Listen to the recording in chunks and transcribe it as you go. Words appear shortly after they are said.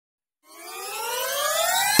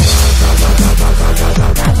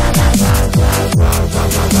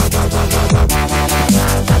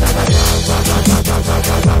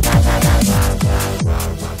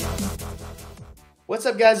What's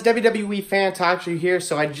up, guys? WWE fan Talkshow here.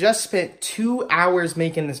 So I just spent 2 hours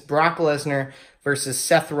making this Brock Lesnar versus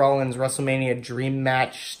Seth Rollins Wrestlemania Dream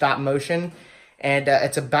Match stop motion. And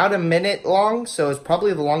it's about a minute long, so it's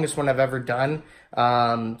probably the longest one I've ever done.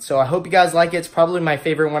 So I hope you guys like it. It's probably my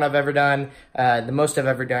favorite one I've ever done, the most I've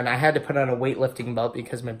ever done. I had to put on a weightlifting belt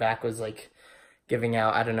because my back was like giving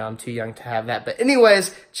out. I don't know, I'm too young to have that. But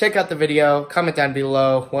anyways, check out the video, comment down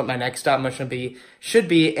below what my next stop motion should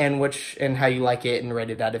be and how you like it, and rate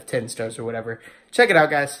it out of 10 stars or whatever. Check it out,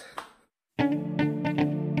 guys.